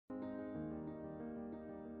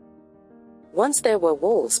Once There Were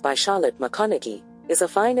Wolves by Charlotte McConaghy is a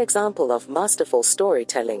fine example of masterful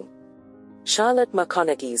storytelling. Charlotte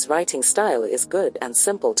McConaghy's writing style is good and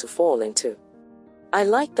simple to fall into. I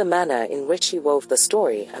like the manner in which she wove the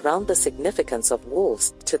story around the significance of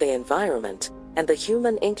wolves to the environment, and the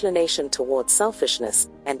human inclination towards selfishness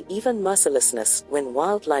and even mercilessness when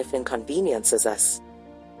wildlife inconveniences us.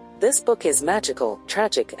 This book is magical,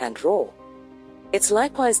 tragic, and raw. It's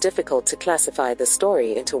likewise difficult to classify the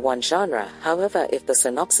story into one genre, however, if the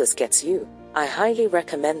synopsis gets you, I highly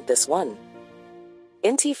recommend this one.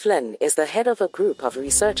 Inti Flynn is the head of a group of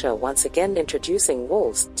researchers once again introducing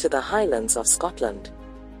wolves to the Highlands of Scotland.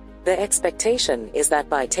 The expectation is that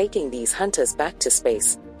by taking these hunters back to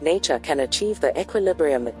space, nature can achieve the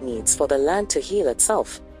equilibrium it needs for the land to heal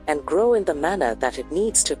itself, and grow in the manner that it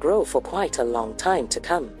needs to grow for quite a long time to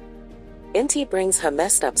come. Inti brings her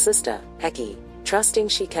messed up sister, Heki, trusting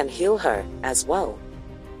she can heal her, as well.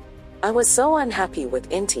 I was so unhappy with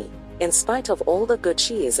Inti, in spite of all the good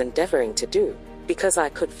she is endeavoring to do, because I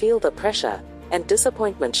could feel the pressure and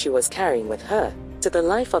disappointment she was carrying with her, to the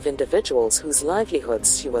life of individuals whose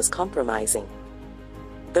livelihoods she was compromising.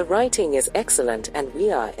 The writing is excellent and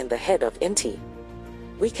we are in the head of Inti.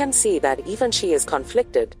 We can see that even she is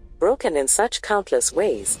conflicted, broken in such countless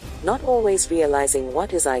ways, not always realizing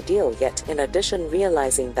what is ideal, yet in addition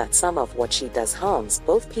realizing that some of what she does harms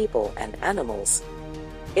both people and animals.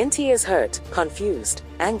 Inti is hurt, confused,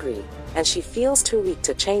 angry, and she feels too weak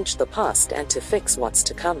to change the past and to fix what's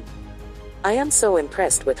to come. I am so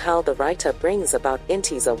impressed with how the writer brings about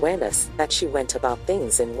Inti's awareness that she went about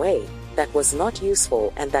things in a way that was not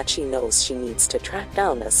useful and that she knows she needs to track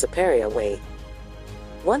down a superior way.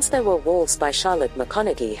 Once There Were Wolves by Charlotte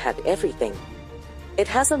McConaghy had everything. It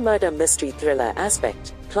has a murder mystery thriller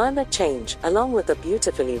aspect, climate change, along with a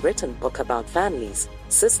beautifully written book about families,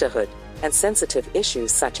 sisterhood, and sensitive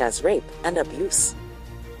issues such as rape and abuse.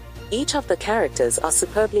 Each of the characters are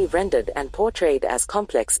superbly rendered and portrayed as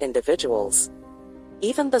complex individuals.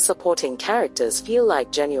 Even the supporting characters feel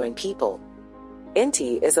like genuine people.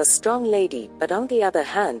 Inti is a strong lady, but on the other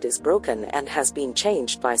hand is broken and has been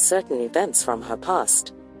changed by certain events from her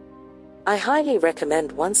past. I highly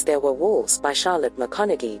recommend Once There Were Wolves by Charlotte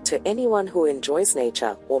McConaghy to anyone who enjoys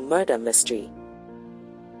nature or murder mystery.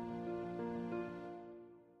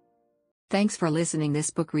 Thanks for listening this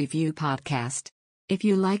book review podcast. If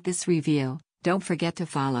you like this review, don't forget to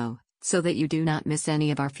follow, so that you do not miss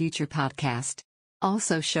any of our future podcast.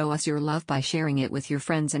 Also show us your love by sharing it with your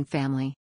friends and family.